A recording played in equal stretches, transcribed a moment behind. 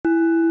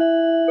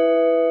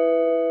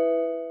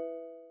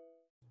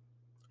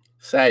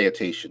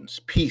Salutations,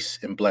 peace,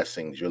 and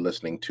blessings. You're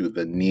listening to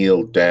the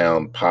Kneel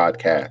Down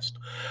Podcast.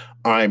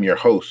 I'm your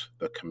host,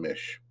 The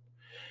Commish.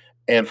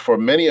 And for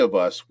many of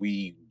us,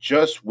 we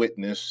just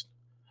witnessed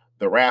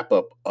the wrap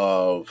up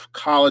of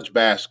college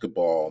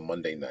basketball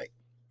Monday night.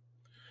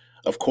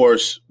 Of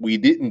course, we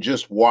didn't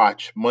just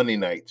watch Monday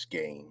night's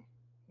game,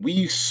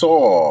 we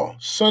saw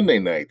Sunday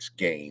night's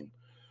game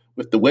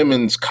with the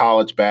women's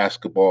college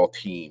basketball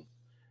team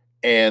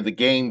and the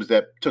games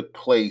that took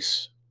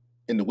place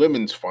in the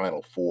women's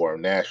Final Four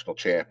national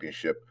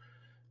championship.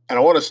 And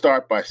I want to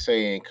start by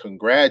saying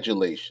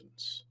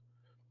congratulations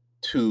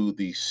to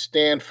the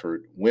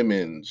Stanford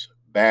women's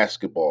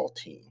basketball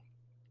team.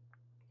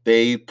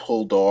 They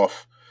pulled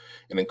off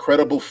an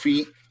incredible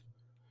feat,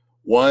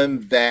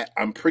 one that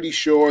I'm pretty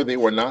sure they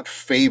were not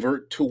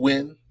favored to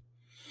win.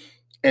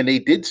 And they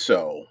did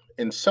so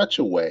in such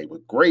a way,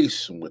 with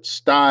grace and with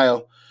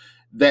style,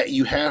 that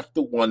you have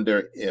to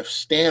wonder if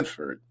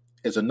Stanford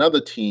is another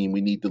team we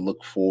need to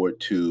look forward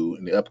to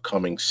in the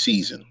upcoming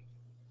season.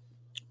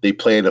 They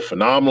played a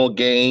phenomenal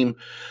game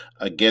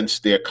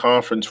against their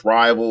conference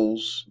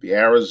rivals, the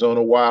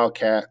Arizona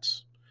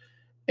Wildcats,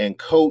 and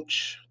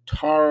coach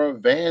Tara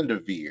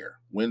Vanderveer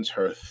wins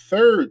her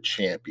third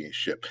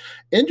championship.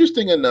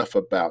 Interesting enough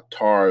about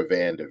Tara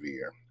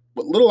Vanderveer,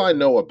 what little I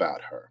know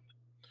about her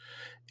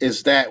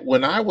is that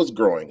when I was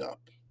growing up,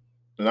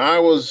 and I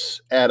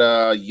was at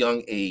a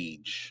young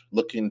age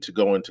looking to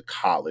go into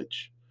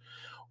college,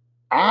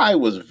 I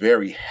was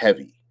very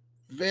heavy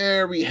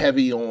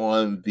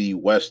on the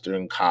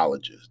Western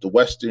colleges, the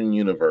Western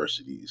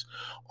universities,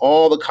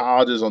 all the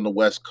colleges on the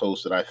West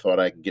Coast that I thought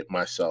I could get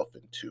myself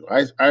into.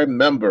 I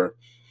remember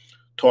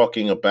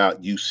talking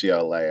about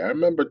UCLA. I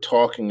remember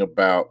talking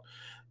about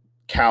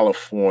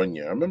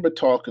California. I remember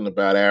talking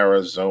about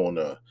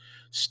Arizona.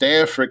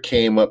 Stanford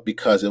came up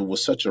because it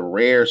was such a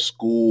rare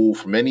school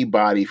from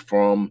anybody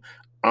from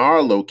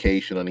our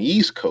location on the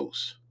East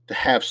Coast to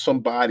have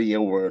somebody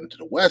over into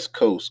the West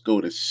Coast go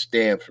to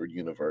Stanford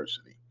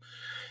University.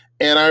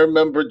 And I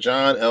remember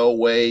John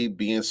Elway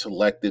being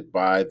selected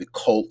by the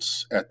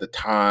Colts at the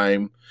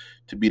time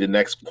to be the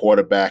next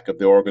quarterback of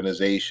the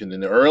organization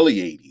in the early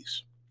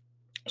 80s.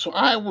 So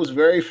I was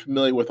very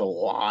familiar with a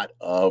lot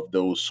of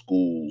those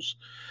schools.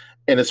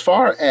 And as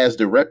far as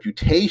the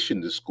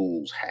reputation the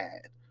schools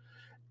had,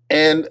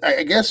 and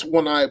I guess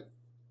when I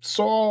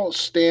saw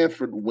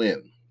Stanford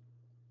win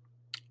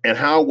and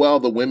how well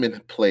the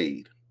women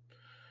played,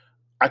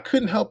 I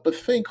couldn't help but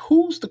think,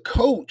 who's the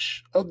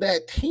coach of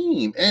that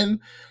team? And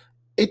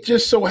it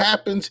just so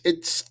happens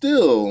it's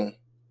still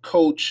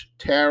Coach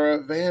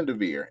Tara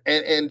Vanderveer.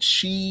 And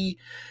she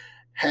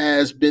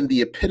has been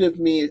the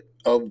epitome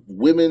of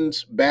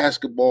women's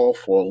basketball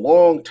for a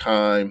long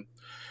time.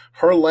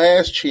 Her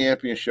last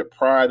championship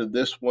prior to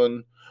this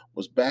one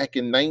was back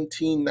in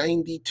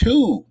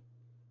 1992.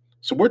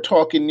 So we're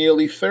talking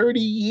nearly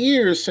 30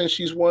 years since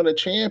she's won a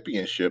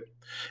championship.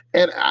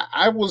 And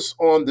I was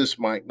on this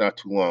mic not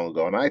too long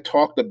ago, and I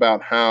talked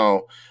about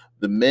how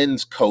the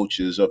men's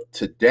coaches of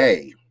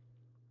today,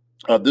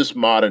 of this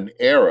modern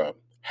era,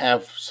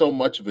 have so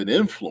much of an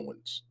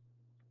influence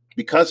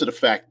because of the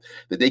fact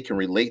that they can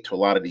relate to a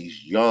lot of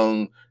these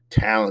young,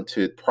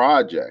 talented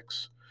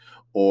projects,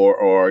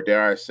 or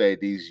dare I say,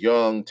 these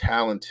young,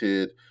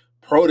 talented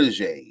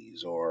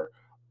proteges or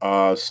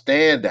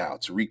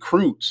standouts,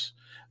 recruits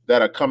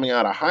that are coming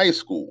out of high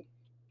school,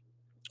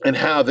 and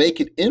how they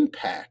could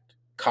impact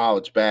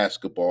college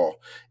basketball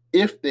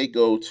if they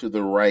go to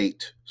the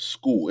right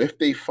school, if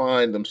they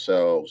find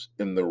themselves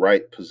in the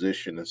right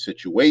position and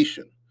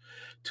situation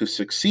to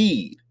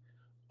succeed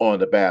on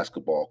the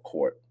basketball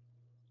court.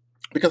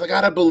 Because I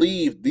got to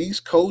believe these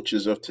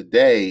coaches of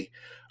today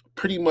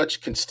pretty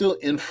much can still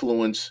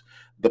influence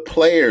the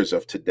players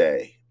of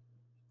today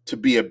to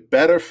be a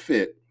better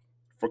fit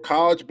for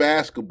college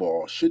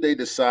basketball should they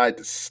decide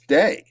to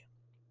stay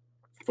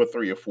for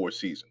 3 or 4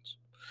 seasons.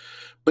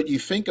 But you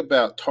think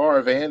about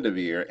Tara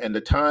Vanderveer and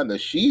the time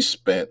that she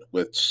spent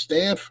with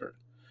Stanford,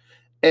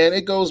 and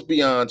it goes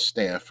beyond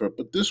Stanford,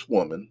 but this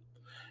woman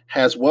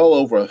has well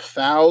over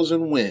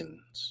 1,000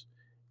 wins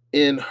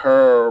in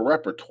her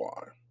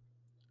repertoire,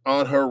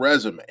 on her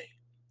resume.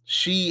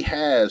 She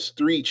has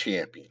 3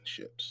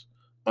 championships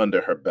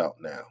under her belt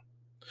now.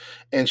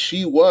 And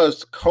she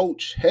was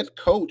head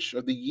coach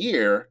of the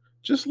year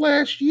just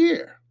last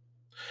year.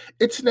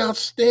 It's an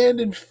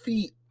outstanding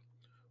feat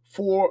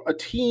for a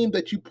team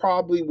that you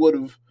probably would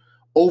have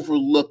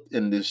overlooked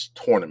in this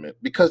tournament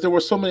because there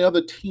were so many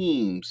other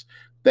teams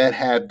that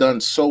had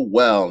done so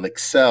well and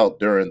excelled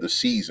during the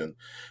season.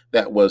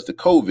 That was the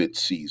COVID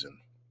season.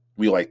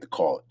 We like to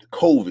call it the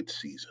COVID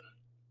season.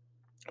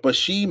 But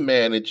she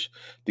managed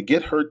to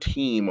get her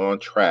team on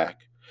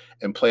track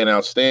and play an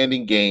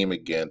outstanding game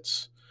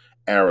against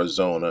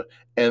Arizona.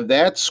 And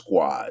that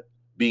squad,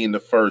 being the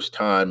first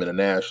time in a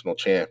national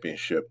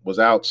championship, was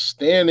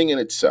outstanding in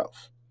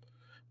itself.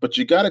 But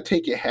you got to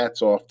take your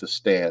hats off to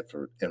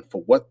Stanford and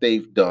for what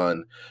they've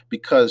done,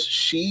 because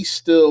she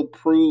still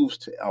proves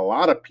to a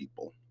lot of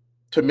people,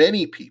 to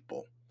many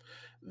people,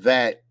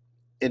 that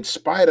in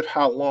spite of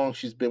how long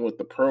she's been with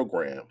the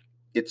program,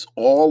 It's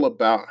all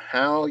about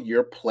how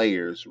your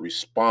players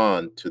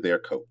respond to their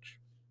coach.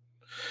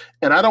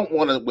 And I don't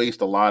want to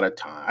waste a lot of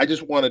time. I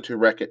just wanted to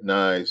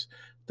recognize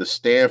the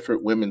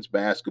Stanford women's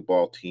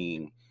basketball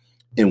team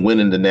in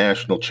winning the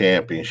national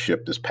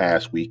championship this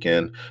past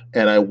weekend.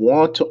 And I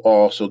want to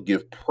also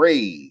give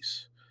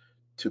praise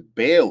to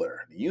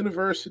Baylor, the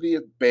University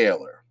of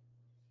Baylor,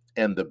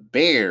 and the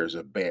Bears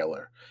of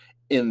Baylor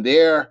in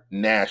their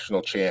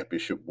national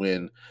championship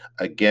win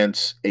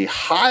against a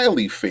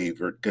highly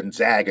favored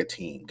Gonzaga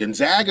team.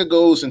 Gonzaga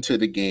goes into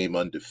the game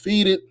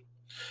undefeated.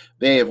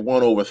 They have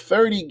won over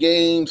 30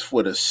 games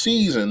for the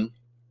season.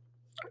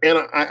 And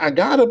I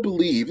gotta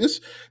believe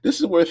this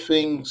is where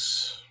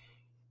things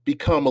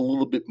become a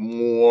little bit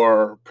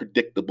more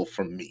predictable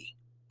for me.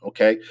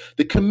 Okay,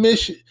 the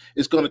commission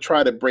is going to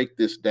try to break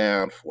this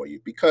down for you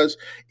because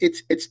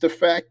it's the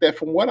fact that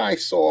from what I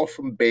saw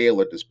from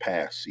Baylor this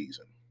past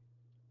season,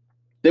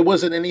 there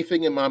wasn't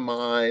anything in my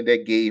mind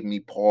that gave me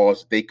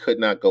pause. They could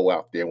not go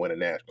out there and win a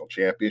national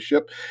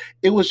championship.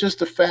 It was just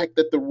the fact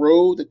that the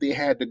road that they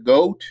had to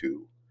go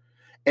to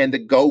and to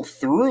go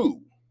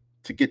through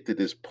to get to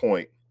this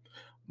point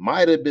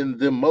might have been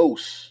the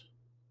most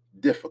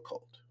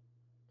difficult.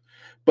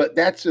 But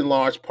that's in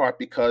large part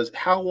because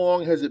how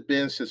long has it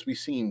been since we've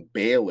seen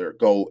Baylor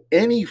go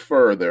any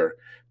further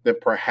than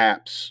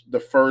perhaps the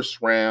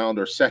first round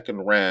or second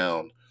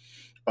round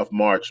of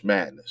March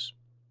Madness?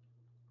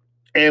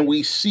 And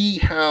we see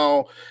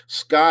how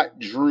Scott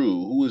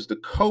Drew, who is the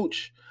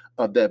coach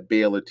of that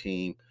Baylor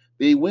team,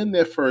 they win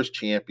their first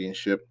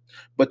championship.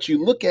 But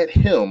you look at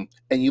him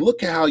and you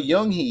look at how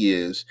young he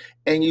is,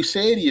 and you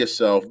say to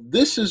yourself,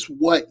 this is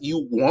what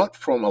you want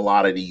from a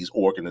lot of these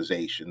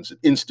organizations,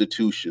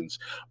 institutions,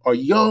 are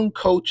young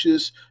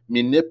coaches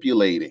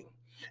manipulating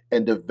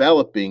and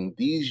developing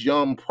these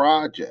young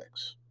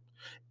projects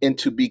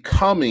into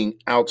becoming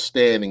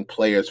outstanding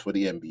players for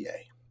the NBA.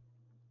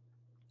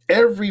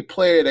 Every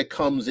player that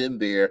comes in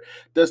there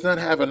does not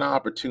have an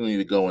opportunity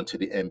to go into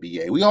the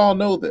NBA. We all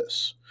know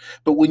this.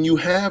 But when you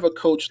have a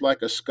coach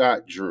like a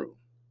Scott Drew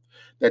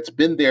that's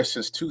been there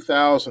since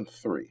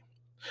 2003,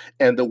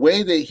 and the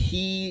way that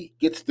he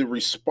gets the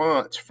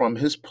response from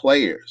his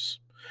players,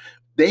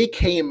 they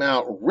came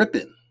out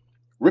ripping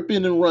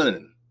and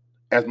running,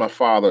 as my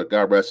father,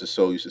 God rest his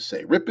soul, used to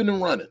say, ripping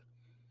and running.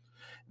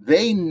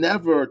 They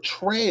never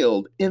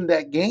trailed in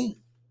that game.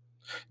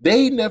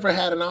 They never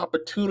had an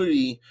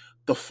opportunity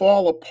to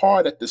fall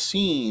apart at the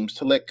seams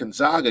to let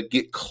Gonzaga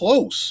get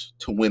close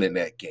to winning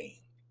that game.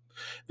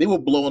 They were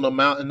blowing them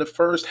out in the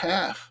first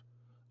half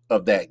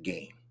of that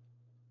game.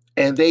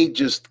 And they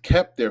just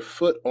kept their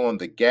foot on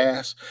the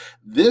gas.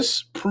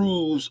 This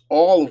proves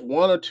all of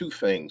one or two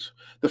things.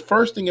 The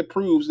first thing, it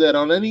proves that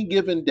on any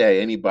given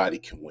day, anybody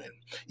can win.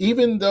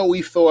 Even though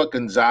we thought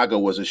Gonzaga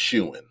was a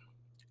shoo-in,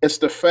 it's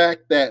the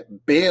fact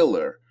that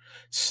Baylor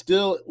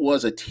still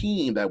was a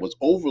team that was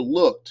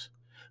overlooked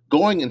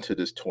going into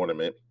this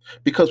tournament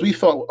because we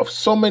thought of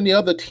so many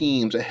other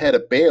teams ahead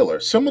of Baylor,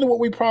 similar to what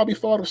we probably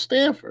thought of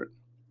Stanford,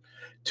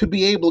 to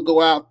be able to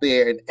go out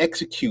there and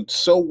execute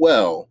so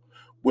well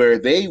where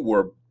they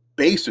were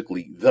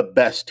basically the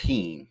best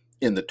team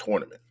in the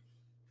tournament,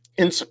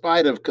 in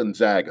spite of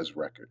Gonzaga's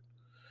record.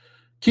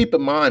 Keep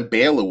in mind,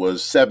 Baylor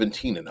was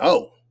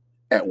 17-0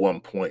 at one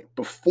point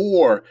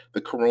before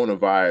the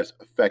coronavirus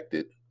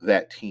affected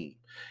that team.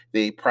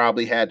 They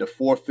probably had to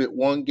forfeit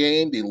one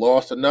game. They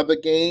lost another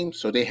game,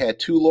 so they had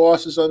 2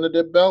 losses under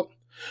their belt.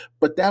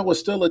 But that was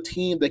still a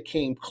team that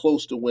came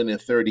close to winning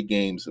 30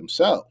 games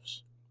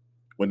themselves.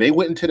 When they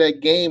went into that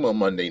game on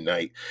Monday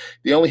night,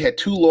 they only had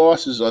 2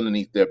 losses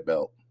underneath their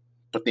belt,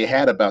 but they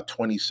had about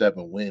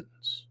 27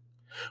 wins.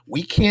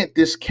 We can't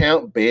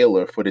discount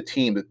Baylor for the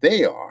team that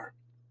they are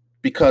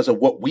because of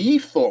what we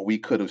thought we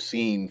could have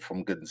seen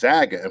from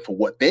Gonzaga and for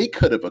what they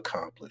could have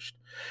accomplished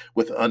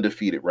with an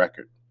undefeated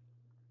record.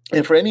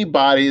 And for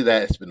anybody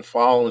that's been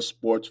following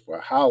sports for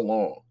how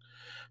long,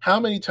 how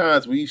many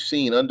times we've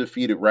seen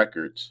undefeated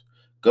records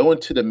go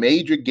into the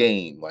major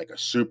game like a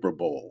Super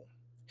Bowl,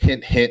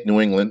 hint, hint, New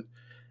England,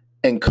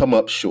 and come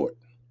up short.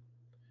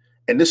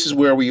 And this is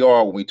where we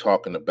are when we're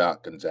talking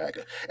about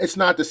Gonzaga. It's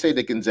not to say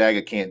that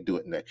Gonzaga can't do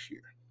it next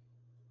year.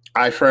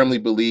 I firmly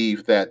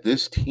believe that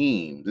this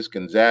team, this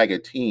Gonzaga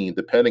team,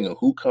 depending on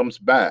who comes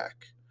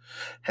back,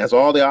 has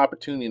all the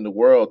opportunity in the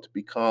world to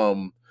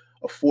become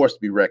a force to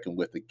be reckoned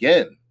with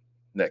again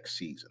next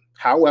season.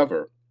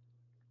 However,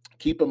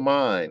 keep in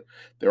mind,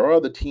 there are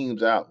other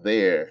teams out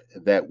there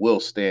that will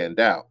stand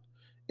out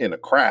in a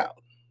crowd.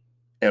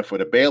 And for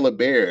the Baylor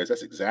Bears,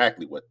 that's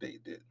exactly what they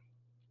did.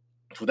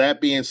 For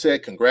that being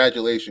said,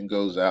 congratulations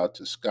goes out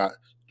to Scott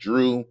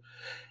Drew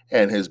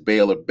and his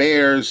Baylor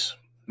Bears.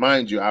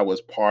 Mind you, I was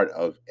part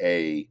of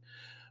a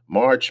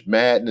March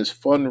Madness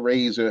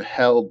fundraiser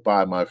held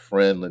by my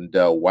friend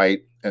Lindell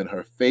White and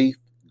her Faith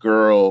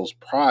Girls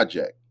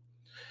Project.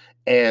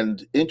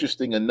 And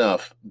interesting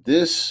enough,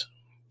 this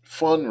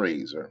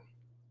fundraiser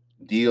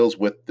deals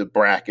with the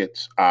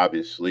brackets,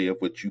 obviously, of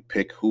which you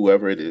pick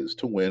whoever it is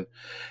to win.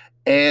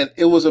 And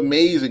it was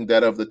amazing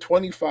that of the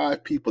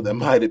 25 people that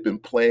might have been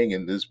playing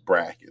in this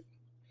bracket,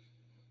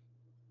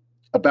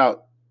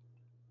 about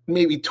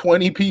maybe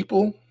 20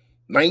 people,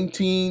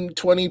 19,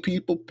 20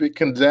 people picked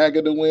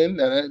Gonzaga to win.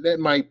 That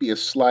might be a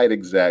slight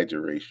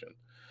exaggeration.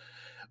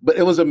 But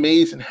it was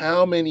amazing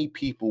how many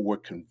people were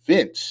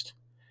convinced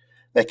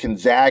that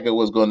Gonzaga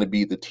was going to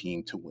be the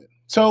team to win.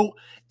 So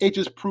it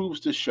just proves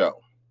to show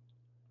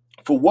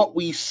for what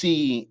we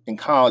see in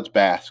college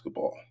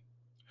basketball,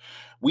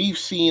 we've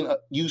seen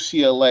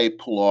UCLA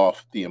pull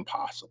off the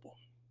impossible.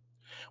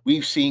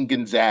 We've seen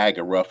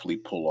Gonzaga roughly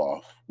pull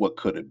off what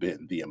could have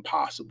been the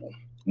impossible,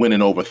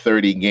 winning over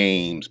 30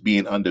 games,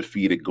 being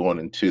undefeated going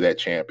into that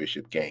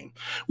championship game.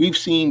 We've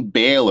seen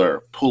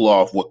Baylor pull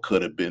off what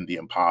could have been the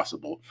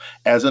impossible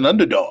as an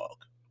underdog,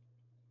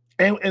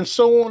 and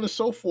so on and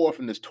so forth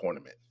in this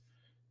tournament.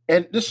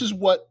 And this is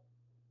what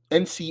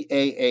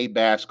NCAA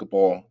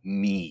basketball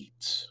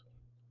needs.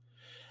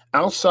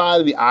 Outside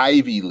of the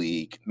Ivy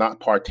League not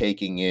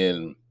partaking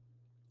in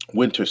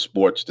winter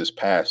sports this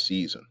past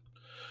season,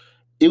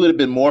 it would have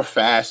been more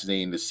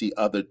fascinating to see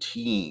other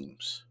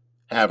teams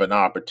have an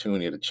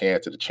opportunity at a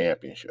chance at a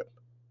championship.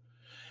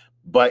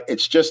 But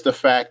it's just the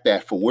fact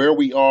that for where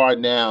we are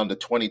now in the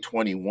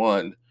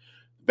 2021,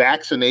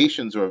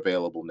 vaccinations are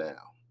available now.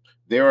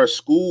 There are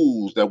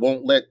schools that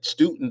won't let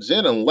students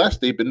in unless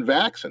they've been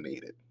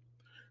vaccinated.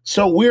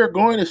 So we're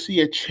going to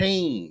see a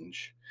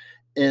change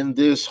in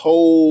this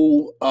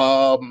whole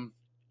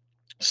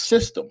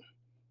system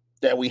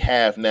that we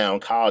have now in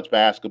college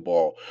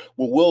basketball,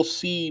 where we'll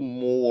see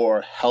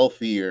more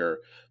healthier,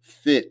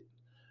 fit,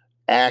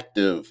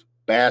 active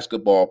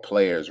basketball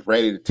players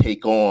ready to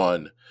take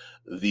on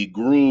the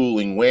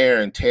grueling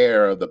wear and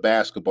tear of the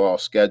basketball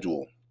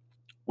schedule,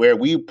 where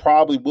we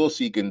probably will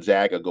see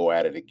Gonzaga go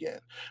at it again.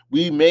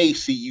 We may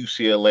see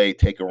UCLA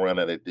take a run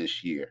at it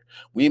this year.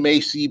 We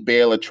may see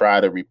Baylor try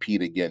to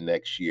repeat again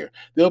next year.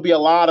 There'll be a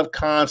lot of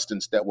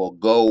constants that will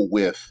go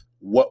with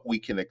what we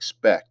can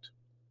expect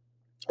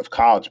of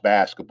college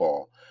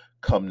basketball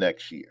come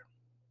next year.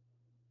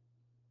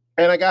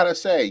 And I got to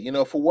say,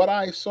 for what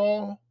I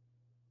saw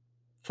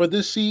for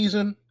this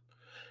season,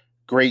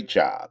 great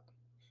job.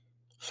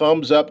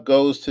 Thumbs up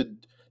goes to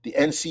the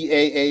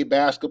NCAA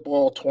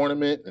basketball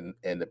tournament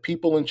and the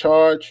people in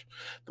charge.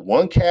 The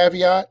one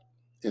caveat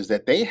is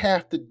that they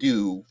have to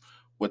do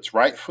what's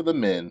right for the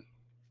men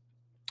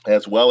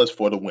as well as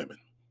for the women.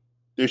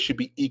 There should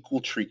be equal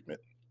treatment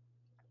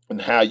in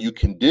how you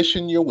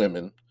condition your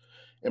women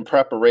in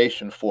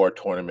preparation for a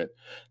tournament,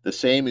 the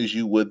same as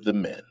you would the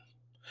men.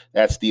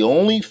 That's the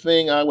only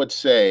thing I would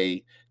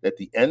say that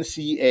the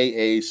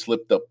NCAA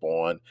slipped up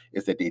on,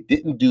 is that they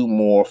didn't do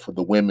more for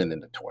the women in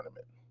the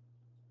tournament.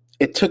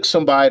 It took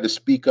somebody to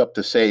speak up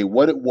to say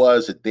what it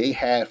was that they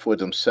had for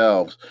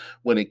themselves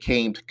when it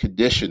came to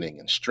conditioning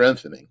and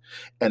strengthening,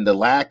 and the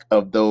lack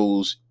of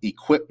those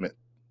equipment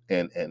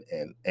and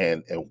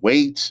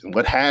weights and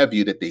what have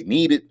you that they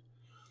needed.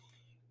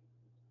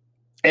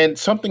 And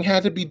something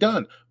had to be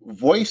done.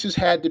 Voices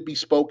had to be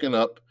spoken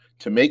up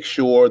to make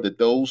sure that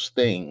those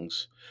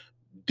things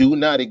do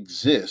not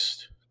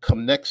exist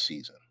come next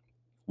season.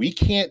 We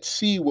can't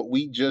see what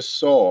we just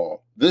saw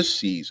this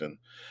season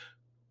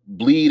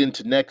bleed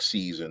into next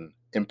season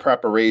in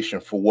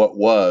preparation for what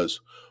was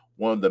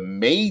one of the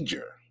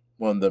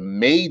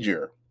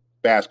major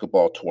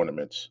basketball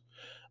tournaments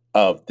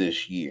of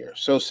this year.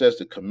 So says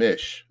the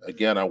commish.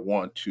 Again, I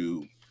want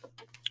to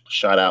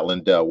shout out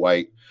Lindell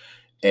White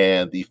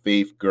and the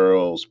Faith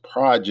Girls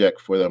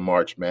Project for their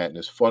March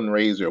Madness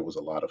fundraiser. It was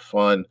a lot of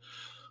fun.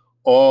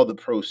 All the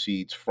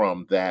proceeds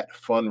from that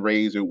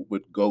fundraiser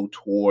would go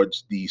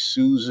towards the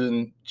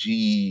Susan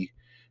G.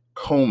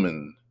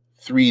 Komen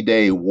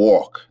 3-day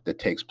walk that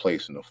takes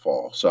place in the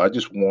fall. So I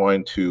just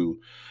wanted to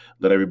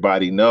let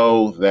everybody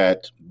know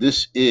that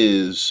this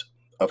is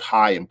of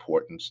high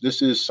importance.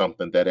 This is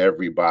something that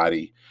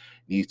everybody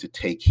needs to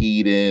take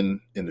heed in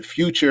the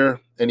future.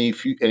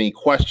 Any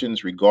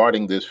questions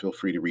regarding this, feel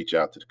free to reach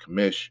out to the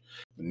commish,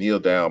 the Kneel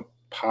Down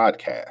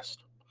podcast.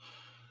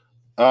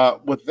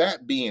 With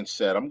that being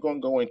said, I'm going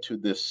to go into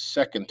this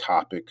second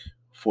topic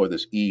for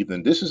this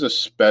evening. This is a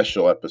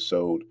special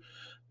episode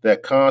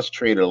that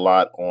concentrated a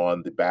lot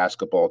on the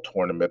basketball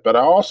tournament, but I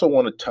also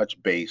want to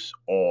touch base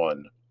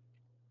on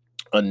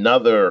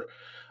another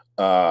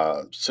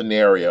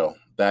scenario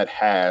that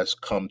has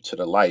come to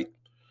the light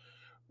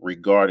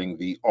regarding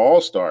the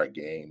All-Star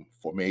game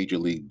for Major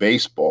League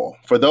Baseball.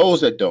 For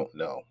those that don't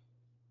know,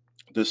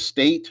 the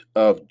state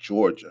of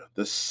Georgia,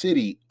 the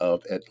city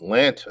of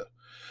Atlanta,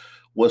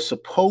 was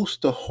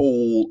supposed to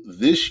hold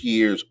this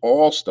year's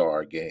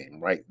All-Star game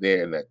right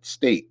there in that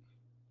state.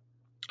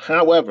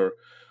 However,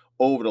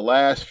 over the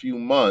last few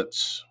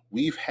months,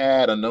 we've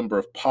had a number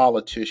of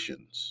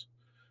politicians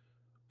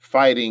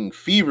fighting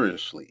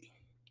feverishly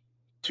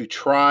to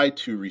try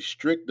to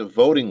restrict the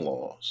voting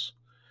laws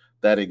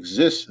that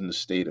exist in the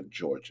state of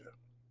Georgia.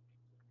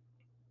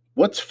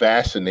 What's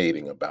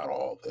fascinating about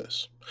all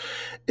this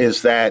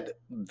is that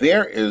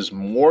there is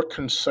more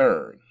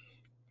concern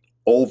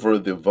over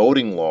the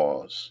voting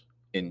laws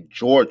in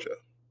Georgia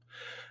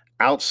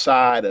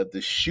outside of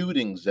the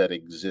shootings that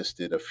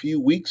existed a few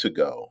weeks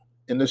ago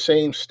in the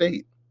same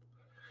state.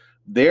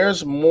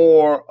 There's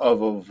more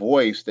of a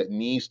voice that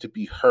needs to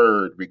be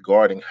heard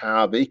regarding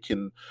how they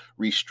can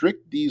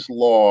restrict these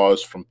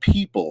laws from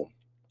people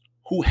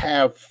who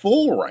have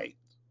full right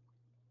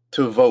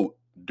to vote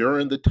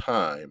during the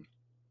time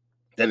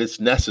that it's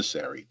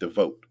necessary to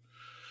vote.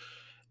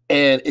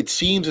 And it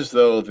seems as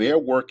though they're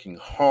working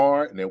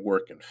hard and they're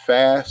working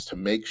fast to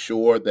make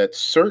sure that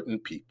certain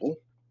people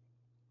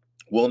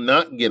will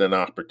not get an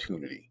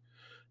opportunity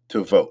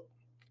to vote,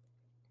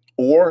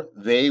 or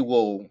they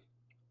will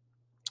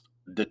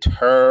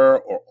deter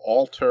or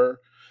alter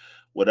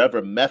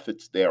whatever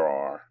methods there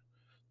are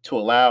to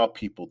allow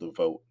people to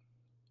vote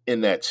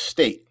in that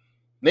state.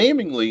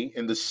 Namely,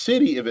 in the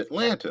city of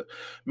Atlanta,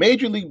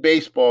 Major League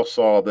Baseball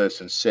saw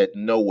this and said,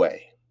 no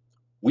way.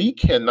 We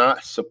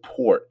cannot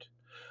support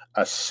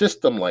a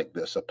system like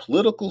this, a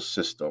political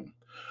system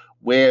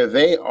where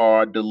they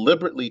are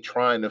deliberately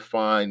trying to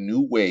find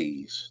new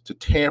ways to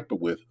tamper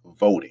with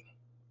voting.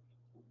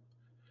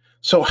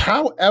 So,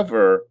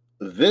 however,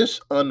 this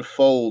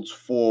unfolds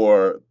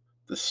for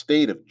the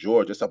state of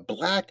Georgia, it's a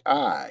black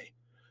eye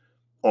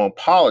on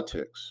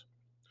politics,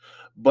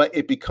 but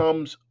it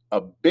becomes a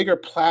bigger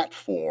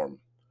platform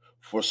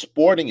for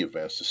sporting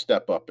events to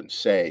step up and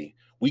say,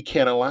 we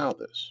can't allow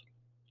this.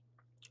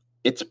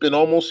 It's been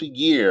almost a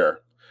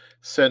year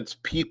since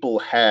people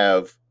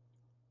have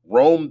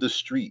roamed the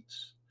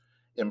streets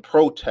in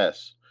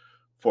protest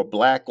for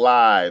Black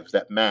lives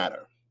that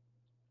matter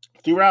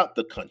throughout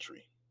the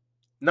country,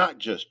 not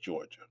just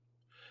Georgia.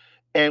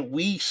 And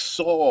we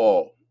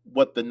saw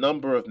what the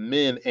number of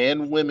men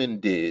and women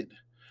did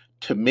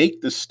to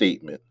make the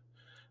statement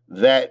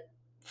that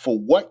for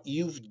what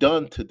you've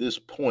done to this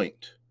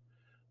point,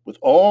 with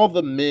all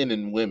the men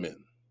and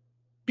women,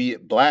 be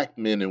it Black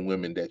men and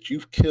women, that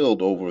you've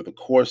killed over the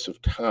course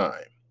of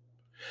time,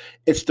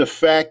 it's the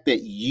fact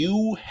that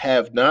you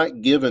have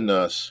not given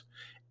us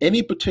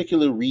any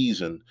particular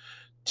reason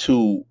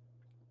to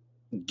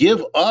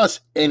give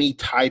us any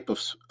type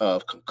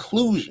of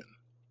conclusion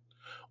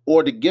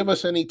or to give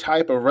us any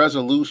type of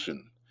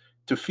resolution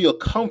to feel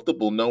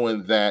comfortable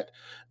knowing that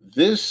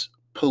this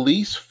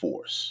police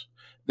force,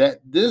 that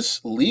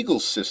this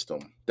legal system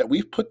that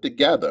we've put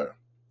together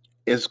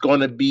is going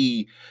to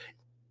be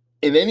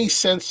in any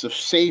sense of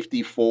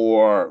safety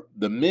for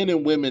the men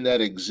and women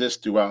that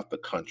exist throughout the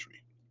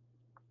country,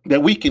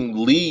 that we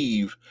can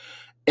leave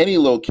any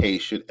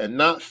location and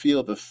not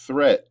feel the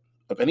threat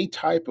of any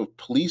type of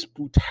police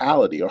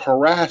brutality or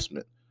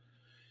harassment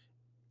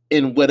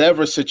in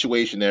whatever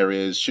situation there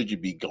is. Should you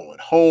be going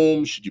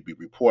home? Should you be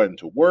reporting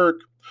to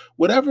work?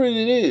 Whatever it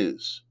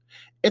is,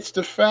 it's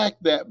the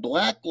fact that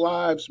Black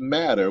lives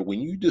matter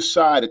when you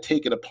decide to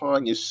take it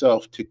upon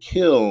yourself to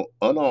kill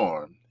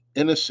unarmed,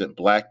 innocent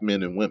Black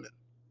men and women.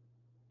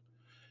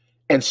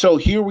 And so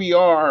here we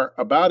are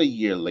about a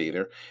year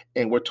later,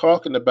 and we're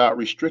talking about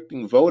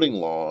restricting voting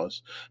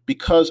laws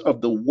because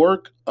of the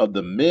work of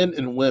the men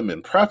and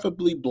women,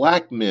 preferably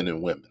Black men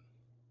and women,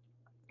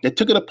 that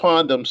took it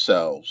upon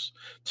themselves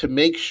to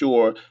make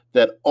sure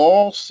that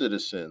all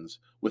citizens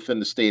within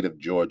the state of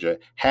Georgia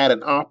had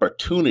an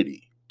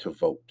opportunity to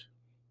vote,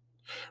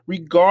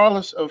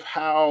 regardless of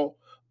how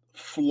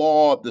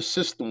flawed the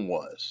system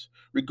was,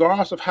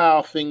 regardless of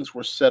how things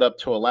were set up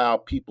to allow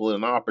people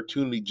an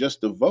opportunity just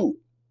to vote.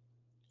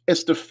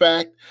 It's the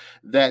fact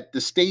that the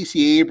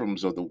Stacey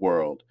Abrams of the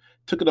world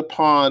took it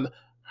upon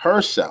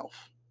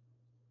herself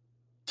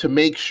to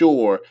make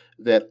sure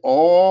that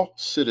all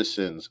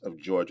citizens of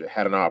Georgia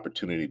had an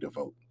opportunity to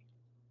vote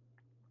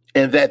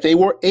and that they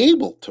were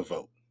able to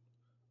vote.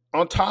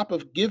 On top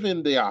of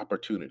giving the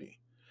opportunity,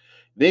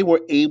 they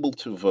were able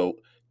to vote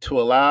to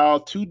allow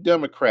two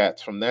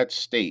Democrats from that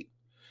state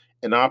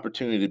an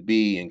opportunity to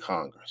be in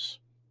Congress.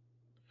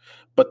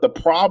 But the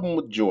problem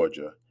with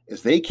Georgia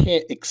is they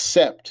can't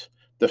accept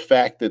the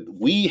fact that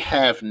we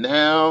have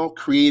now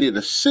created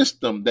a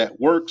system that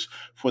works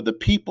for the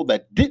people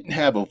that didn't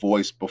have a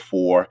voice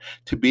before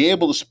to be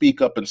able to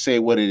speak up and say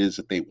what it is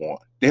that they want.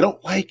 They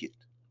don't like it.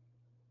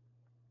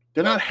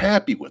 They're not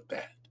happy with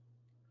that.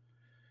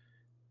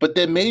 But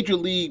then Major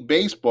League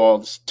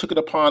Baseball took it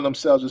upon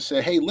themselves and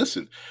said, hey,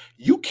 listen,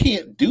 you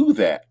can't do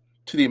that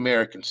to the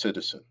American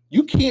citizen.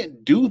 You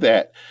can't do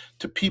that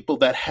to people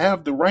that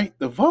have the right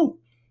to vote.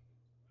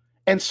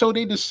 And so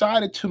they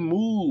decided to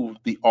move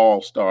the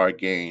All-Star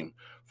game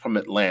from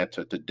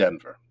Atlanta to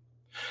Denver.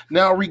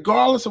 Now,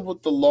 regardless of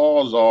what the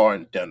laws are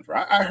in Denver,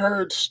 I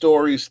heard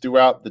stories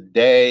throughout the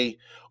day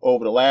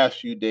over the last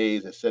few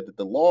days that said that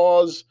the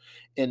laws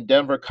in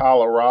Denver,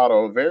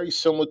 Colorado are very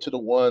similar to the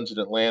ones in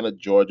Atlanta,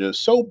 Georgia.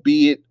 So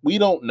be it. We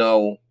don't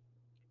know.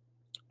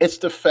 It's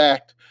the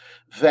fact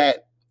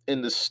that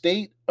in the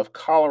state of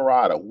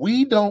Colorado,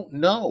 we don't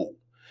know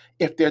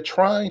if they're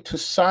trying to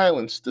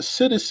silence the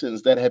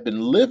citizens that have been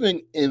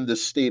living in the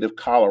state of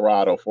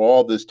Colorado for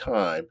all this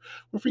time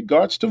with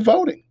regards to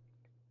voting.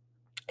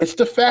 It's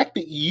the fact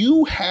that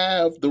you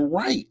have the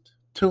right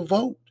to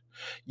vote.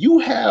 You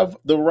have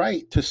the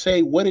right to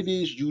say what it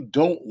is you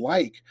don't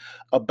like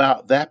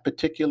about that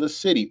particular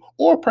city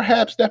or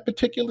perhaps that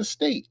particular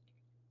state.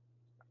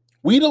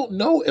 We don't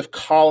know if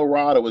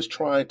Colorado is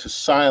trying to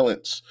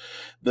silence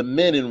the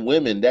men and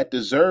women that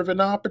deserve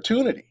an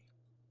opportunity.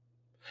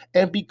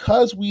 And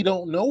because we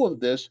don't know of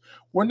this,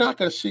 we're not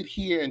going to sit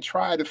here and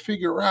try to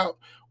figure out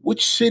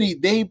which city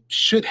they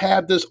should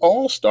have this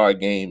all-star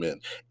game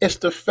in. It's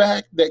the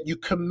fact that you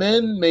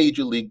commend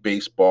Major League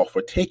Baseball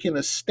for taking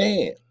a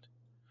stand.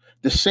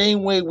 The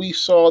same way we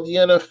saw the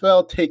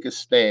NFL take a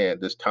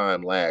stand this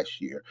time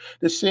last year.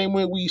 The same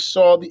way we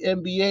saw the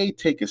NBA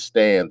take a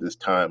stand this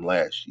time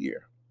last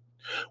year.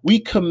 We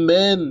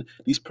commend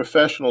these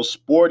professional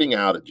sporting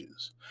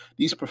outages,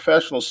 these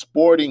professional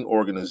sporting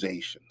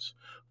organizations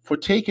for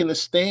taking a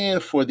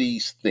stand for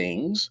these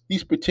things,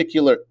 these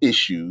particular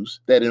issues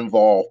that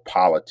involve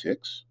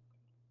politics,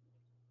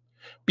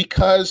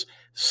 because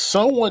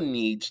someone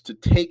needs to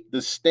take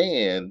the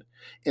stand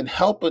in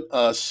helping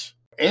us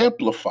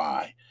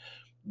amplify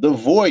the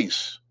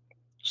voice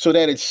so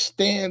that it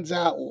stands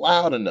out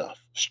loud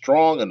enough,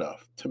 strong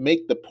enough to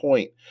make the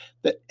point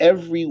that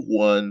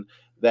everyone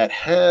that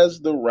has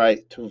the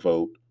right to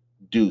vote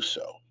do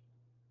so.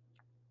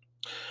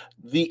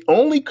 The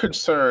only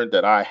concern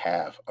that I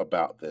have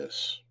about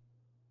this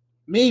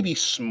may be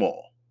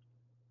small.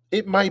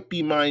 It might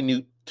be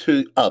minute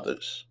to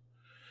others.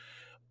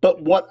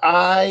 But what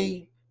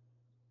I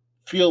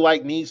feel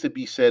like needs to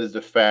be said is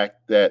the fact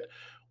that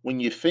when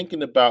you're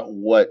thinking about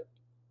what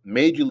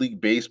Major League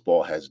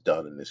Baseball has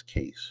done in this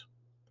case,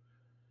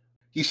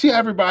 you see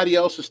everybody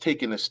else is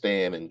taking a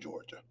stand in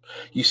Georgia.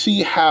 You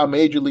see how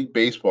Major League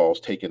Baseball is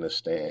taking a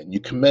stand. You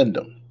commend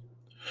them.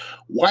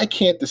 Why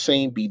can't the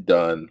same be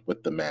done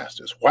with the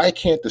Masters? Why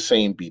can't the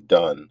same be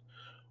done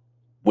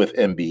with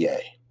NBA?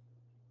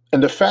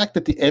 And the fact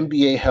that the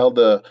NBA held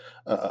a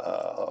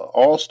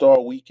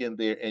All-Star weekend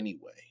there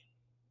anyway,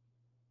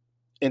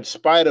 in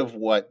spite of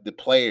what the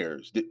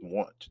players didn't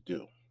want to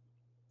do,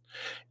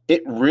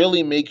 it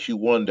really makes you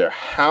wonder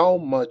how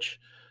much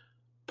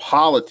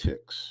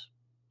politics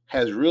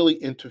has really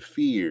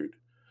interfered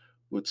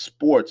with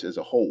sports as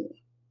a whole.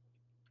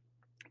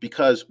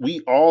 Because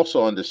we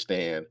also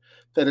understand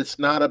that it's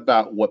not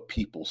about what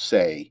people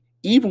say,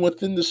 even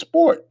within the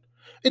sport.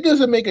 It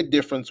doesn't make a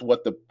difference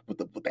what the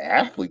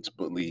athletes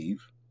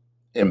believe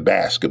in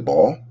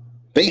basketball.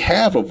 They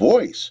have a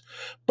voice,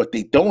 but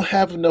they don't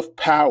have enough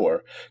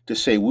power to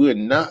say we're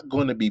not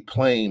going to be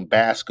playing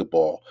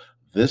basketball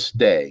this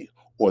day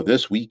or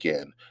this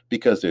weekend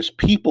because there's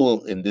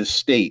people in this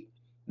state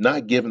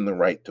not given the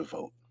right to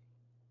vote,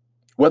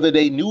 whether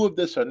they knew of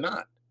this or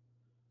not.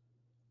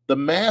 The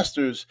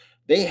Masters,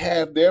 they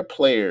have their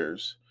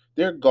players,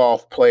 their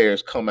golf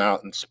players come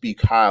out and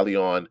speak highly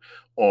on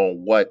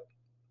what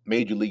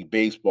Major League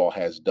Baseball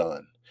has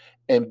done.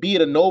 And be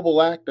it a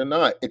noble act or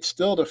not, it's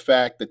still the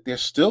fact that they're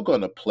still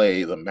going to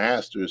play the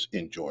Masters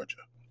in Georgia.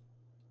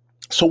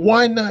 So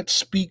why not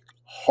speak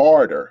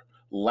harder,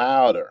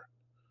 louder,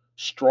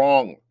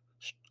 stronger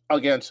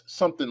against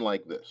something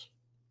like this?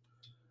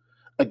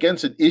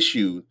 Against an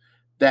issue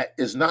that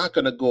is not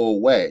going to go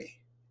away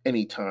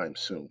anytime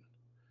soon.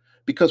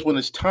 Because when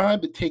it's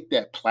time to take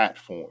that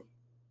platform,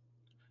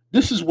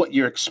 this is what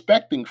you're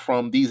expecting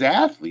from these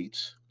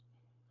athletes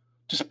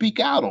to speak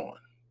out on.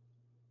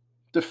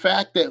 The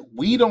fact that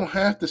we don't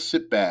have to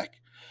sit back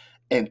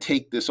and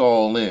take this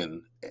all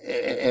in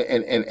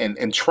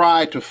and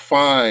try to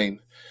find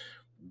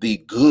the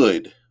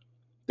good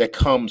that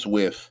comes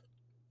with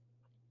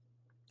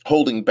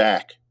holding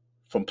back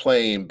from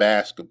playing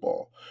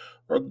basketball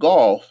or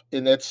golf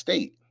in that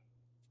state.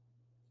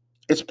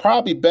 It's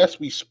probably best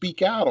we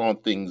speak out on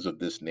things of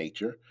this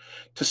nature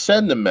to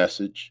send the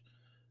message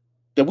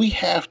that we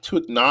have to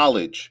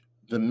acknowledge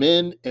the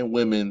men and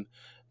women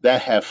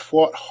that have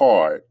fought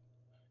hard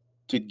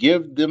to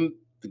give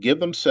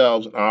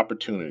themselves an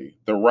opportunity,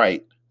 the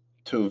right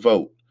to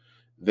vote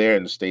there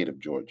in the state of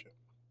Georgia.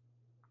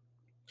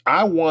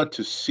 I want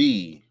to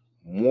see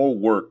more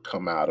work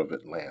come out of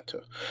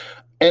Atlanta.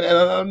 And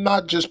I'm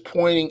not just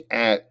pointing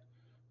at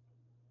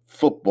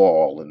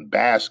football and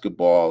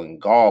basketball and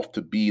golf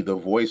to be the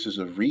voices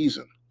of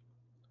reason.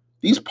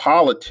 These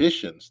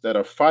politicians that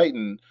are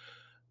fighting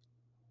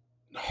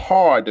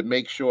hard to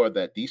make sure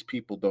that these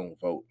people don't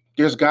vote,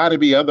 there's got to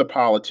be other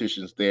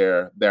politicians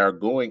there that are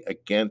going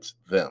against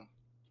them,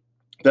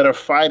 that are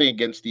fighting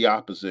against the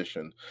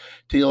opposition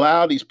to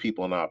allow these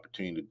people an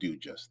opportunity to do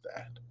just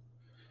that.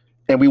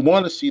 And we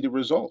want to see the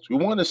results. We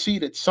want to see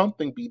that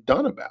something be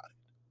done about it.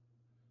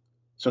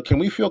 So can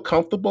we feel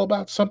comfortable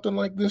about something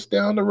like this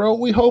down the road?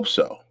 We hope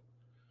so.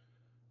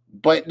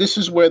 But this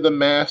is where the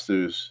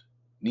Masters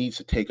needs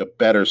to take a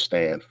better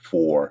stand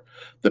for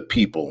the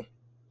people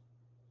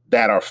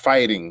that are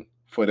fighting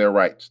for their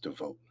rights to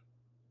vote.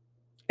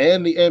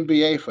 And the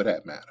NBA for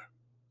that matter.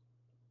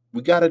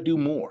 We got to do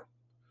more.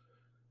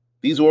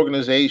 These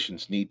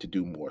organizations need to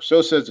do more.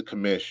 So says the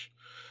commish.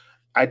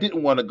 I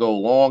didn't want to go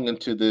long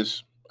into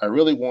this. I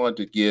really wanted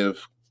to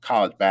give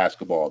college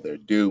basketball their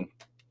due.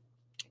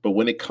 But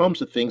when it comes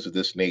to things of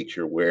this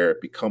nature, where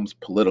it becomes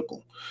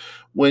political,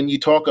 when you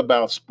talk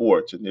about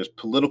sports and there's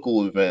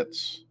political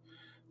events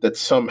that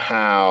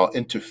somehow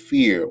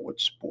interfere with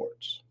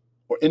sports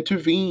or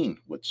intervene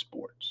with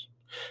sports,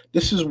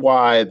 This is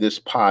why this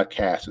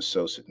podcast is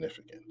so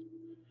significant,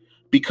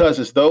 because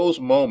it's those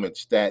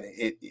moments that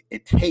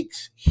it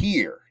takes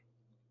here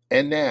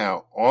and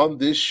now on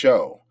this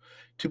show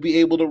to be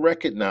able to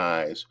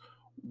recognize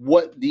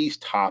what these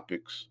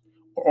topics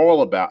are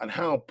all about and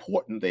how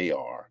important they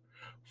are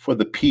for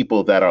the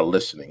people that are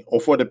listening, or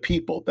for the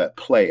people that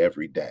play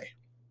every day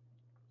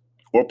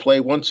or play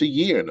once a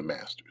year in the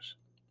Masters.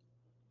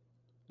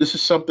 This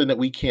is something that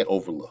we can't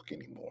overlook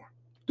anymore.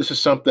 This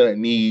is something that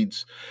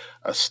needs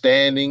a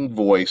standing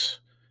voice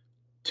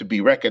to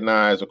be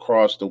recognized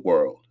across the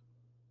world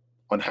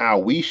on how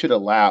we should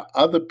allow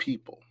other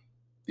people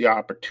the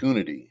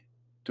opportunity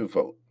to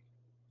vote.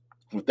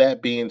 With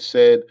that being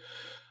said,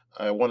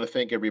 I want to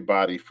thank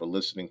everybody for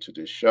listening to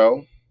this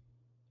show.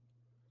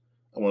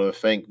 I want to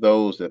thank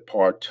those that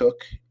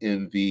partook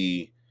in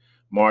the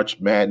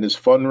March Madness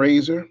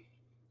fundraiser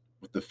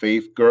with the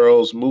Faith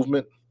Girls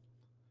movement.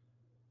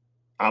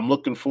 I'm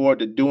looking forward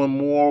to doing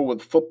more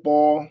with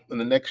football in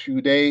the next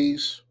few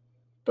days,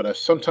 but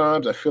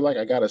sometimes I feel like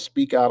I got to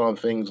speak out on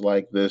things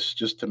like this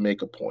just to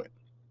make a point.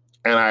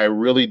 And I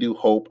really do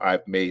hope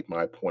I've made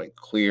my point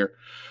clear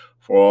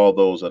for all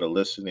those that are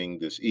listening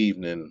this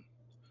evening.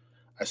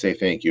 I say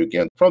thank you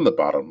again from the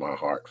bottom of my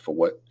heart for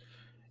what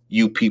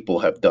you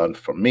people have done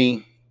for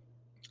me,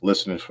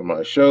 listening for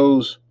my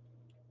shows.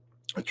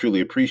 I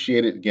truly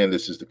appreciate it. Again,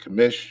 this is the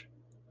commish.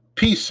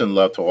 Peace and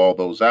love to all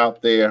those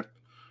out there.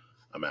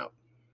 I'm out.